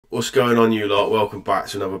What's going on, you lot? Welcome back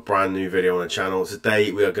to another brand new video on the channel.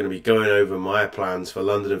 Today we are going to be going over my plans for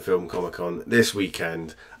London Film Comic Con this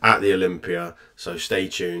weekend at the Olympia, so stay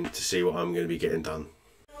tuned to see what I'm going to be getting done.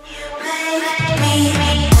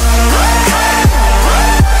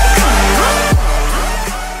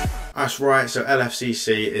 That's right, so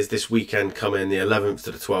LFCC is this weekend coming the 11th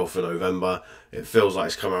to the 12th of November. It feels like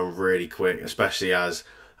it's come around really quick, especially as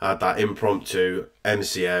I had that impromptu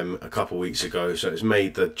MCM a couple of weeks ago, so it's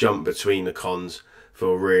made the jump between the cons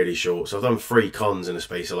feel really short. So I've done 3 cons in a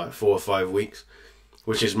space of like 4 or 5 weeks,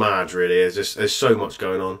 which is mad really. There's so much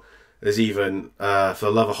going on. There's even For the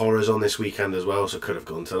Love of Horrors on this weekend as well, so could have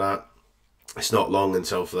gone to that. It's not long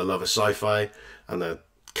until For the Love of Sci-Fi, and the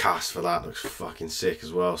cast for that looks fucking sick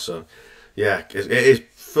as well. So yeah, it is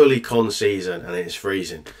fully con season and it's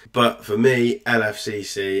freezing. But for me,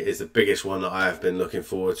 LFCC is the biggest one that I have been looking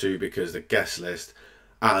forward to, because the guest list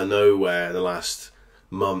out of nowhere in the last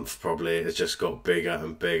month probably has just got bigger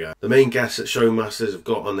and bigger. The main guests that Showmasters have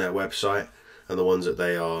got on their website and the ones that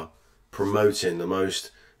they are promoting the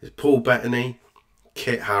most is Paul Bettany,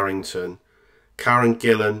 Kit Harington, Karen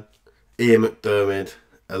Gillan, Ian McDiarmid,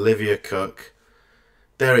 Olivia Cook,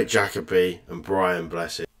 Derek Jacobi and Brian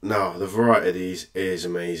Blessed. Now, the variety of these is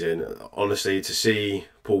amazing. Honestly, to see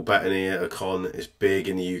Paul Bettany at a con is big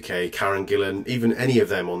in the UK. Karen Gillan, even any of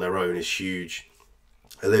them on their own is huge.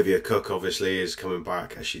 Olivia Cook obviously is coming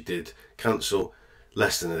back, as she did cancel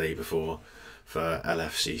less than a day before for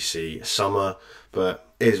LFCC summer.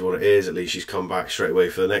 But it is what it is. At least she's come back straight away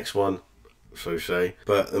for the next one, so say.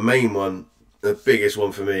 But the main one, the biggest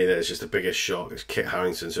one for me that is just the biggest shock, is Kit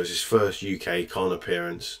Harington. So it's his first UK con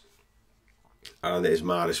appearance, and it is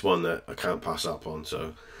mad. It's one that I can't pass up on.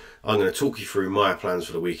 So I'm going to talk you through my plans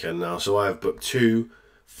for the weekend now. So I have booked 2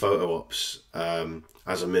 photo ops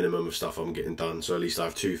as a minimum of stuff I'm getting done. So at least I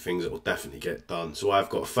have 2 things that will definitely get done. So I've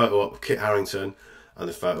got a photo op with Kit Harington and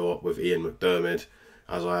a photo op with Ian McDiarmid,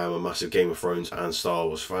 as I am a massive Game of Thrones and Star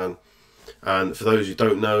Wars fan. And for those who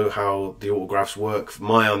don't know how the autographs work,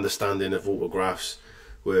 my understanding of autographs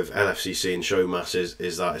with LFCC and Showmasters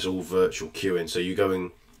is that it's all virtual queuing. So you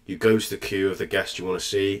go to the queue of the guest you want to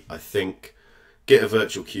see, I think, get a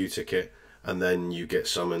virtual queue ticket, and then you get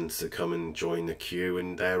summoned to come and join the queue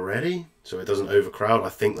and they're ready. So it doesn't overcrowd. I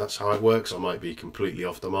think that's how it works. I might be completely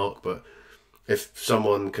off the mark, but if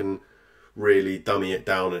someone can really dummy it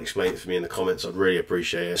down and explain it for me in the comments, I'd really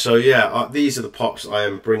appreciate it. So yeah, these are the pops I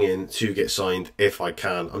am bringing to get signed if I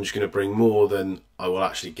can. I'm just going to bring more than I will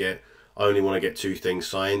actually get. I only want to get 2 things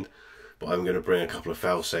signed, but I'm going to bring a couple of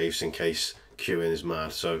fail safes in case queuing is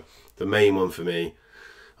mad. So the main one for me,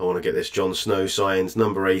 I want to get this Jon Snow signed,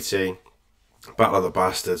 number 80, Battle of the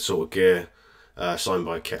Bastards sort of gear, signed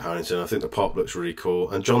by Kit Harington. I think the pop looks really cool,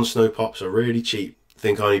 and Jon Snow pops are really cheap. I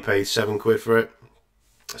think I only paid £7 for it,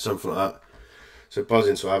 something like that. So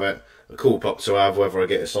buzzing to have it, a cool pop to have, whether I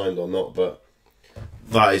get it signed or not. But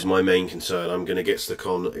that is my main concern. I'm going to get to the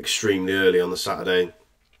con extremely early on the Saturday.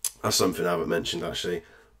 That's something I haven't mentioned actually.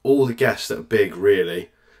 All the guests that are big really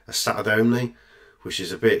are Saturday only, which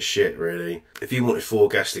is a bit shit really. If you wanted 4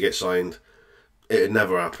 guests to get signed, it'd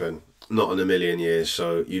never happen, not in a million years.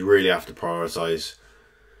 So you really have to prioritise.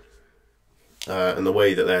 And the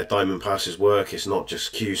way that their diamond passes work, it's not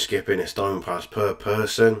just queue skipping, it's diamond pass per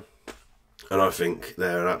person. And I think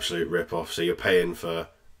they're an absolute rip-off. So you're paying for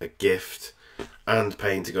a gift and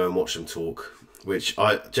paying to go and watch them talk, which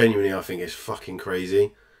I think is fucking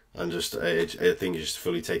crazy. And just I think it just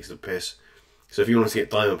fully takes the piss. So if you wanted to get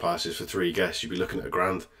diamond passes for 3 guests, you'd be looking at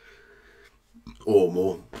 £1,000 or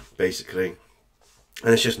more, basically.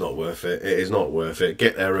 And it's just not worth it. It is not worth it.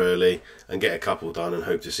 Get there early and get a couple done and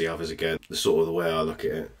hope to see others again. That's sort of the way I look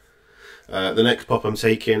at it. The next pop I'm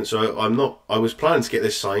taking, so I was planning to get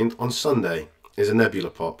this signed on Sunday, is a Nebula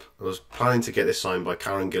pop. I was planning to get this signed by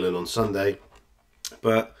Karen Gillan on Sunday,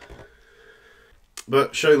 but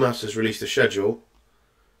Showmasters released a schedule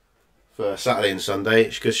for Saturday and Sunday,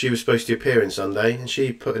 because she was supposed to appear in Sunday, and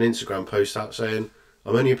she put an Instagram post out saying,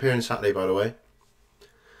 I'm only appearing Saturday, by the way.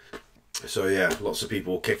 So yeah, lots of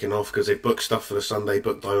people kicking off because they booked stuff for the Sunday,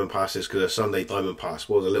 booked diamond passes, because a Sunday diamond pass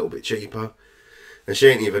was a little bit cheaper, and she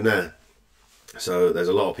ain't even there. So there's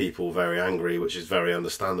a lot of people very angry, which is very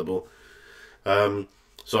understandable. So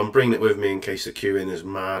I'm bringing it with me in case the queuing is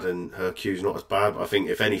mad and her queue's not as bad. But I think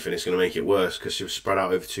if anything, it's going to make it worse, because she was spread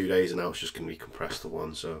out over 2 days and now it's just going to be compressed to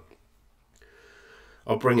 1. So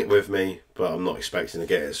I'll bring it with me, but I'm not expecting to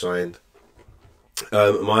get it signed.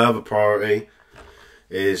 My other priority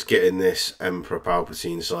is getting this Emperor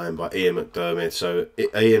Palpatine signed by Ian McDiarmid. So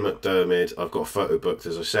Ian McDiarmid, I've got a photo booked,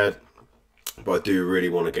 as I said, but I do really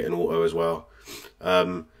want to get an auto as well.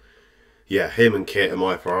 yeah, him and Kit are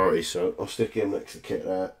my priorities, so I'll stick him next to Kit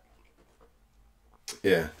there.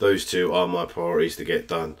 Yeah, those two are my priorities to get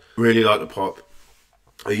done. Really like the pop.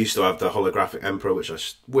 I used to have the holographic Emperor, which I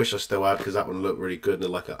wish I still had, because that one looked really good in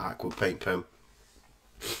like an aqua paint pen.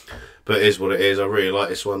 But it is what it is. I really like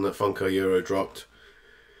this one that Funko Euro dropped.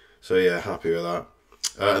 So yeah, happy with that.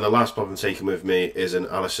 And the last pop I'm taking with me is an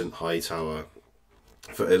Alicent Hightower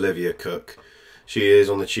for Olivia Cook. She is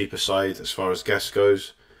on the cheaper side as far as guest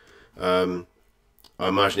goes. I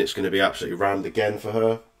imagine it's going to be absolutely rammed again for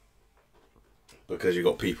her, because you've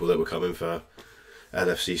got people that were coming for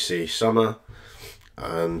LFCC summer,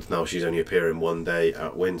 and now she's only appearing one day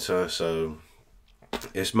at winter, so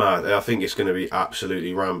it's mad. I think it's going to be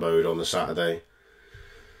absolutely ramboed on the Saturday,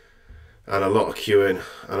 and a lot of queuing,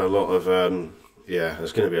 and a lot of yeah,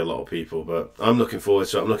 there's going to be a lot of people, but I'm looking forward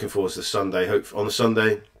to it. I'm looking forward to the Sunday. Hope on the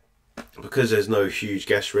Sunday, because there's no huge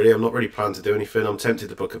guests really, I'm not really planning to do anything. I'm tempted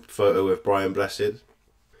to book a photo with Brian Blessed.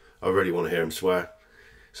 I really want to hear him swear,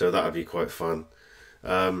 so that would be quite fun.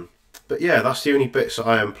 But yeah, that's the only bits that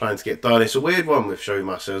I am planning to get done. It's a weird one with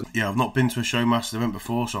Showmasters. Yeah, I've not been to a Showmasters event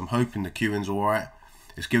before, so I'm hoping the queuing's alright.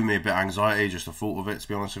 It's giving me a bit of anxiety, just the thought of it, to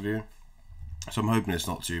be honest with you. So I'm hoping it's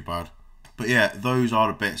not too bad. But yeah, those are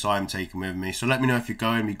the bits I'm taking with me. So let me know if you're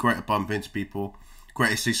going. It'd be great to bump into people.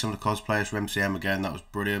 Great to see some of the cosplayers from MCM again. That was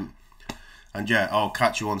brilliant. And yeah, I'll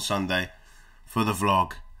catch you on Sunday for the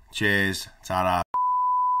vlog. Cheers. Ta-da. I'm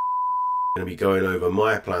going to be going over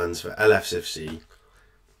my plans for LFCC.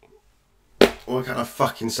 Why can't I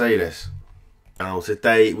fucking say this? Now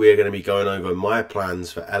today we're going to be going over my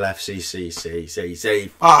plans for LFCC.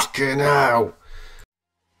 Fucking hell.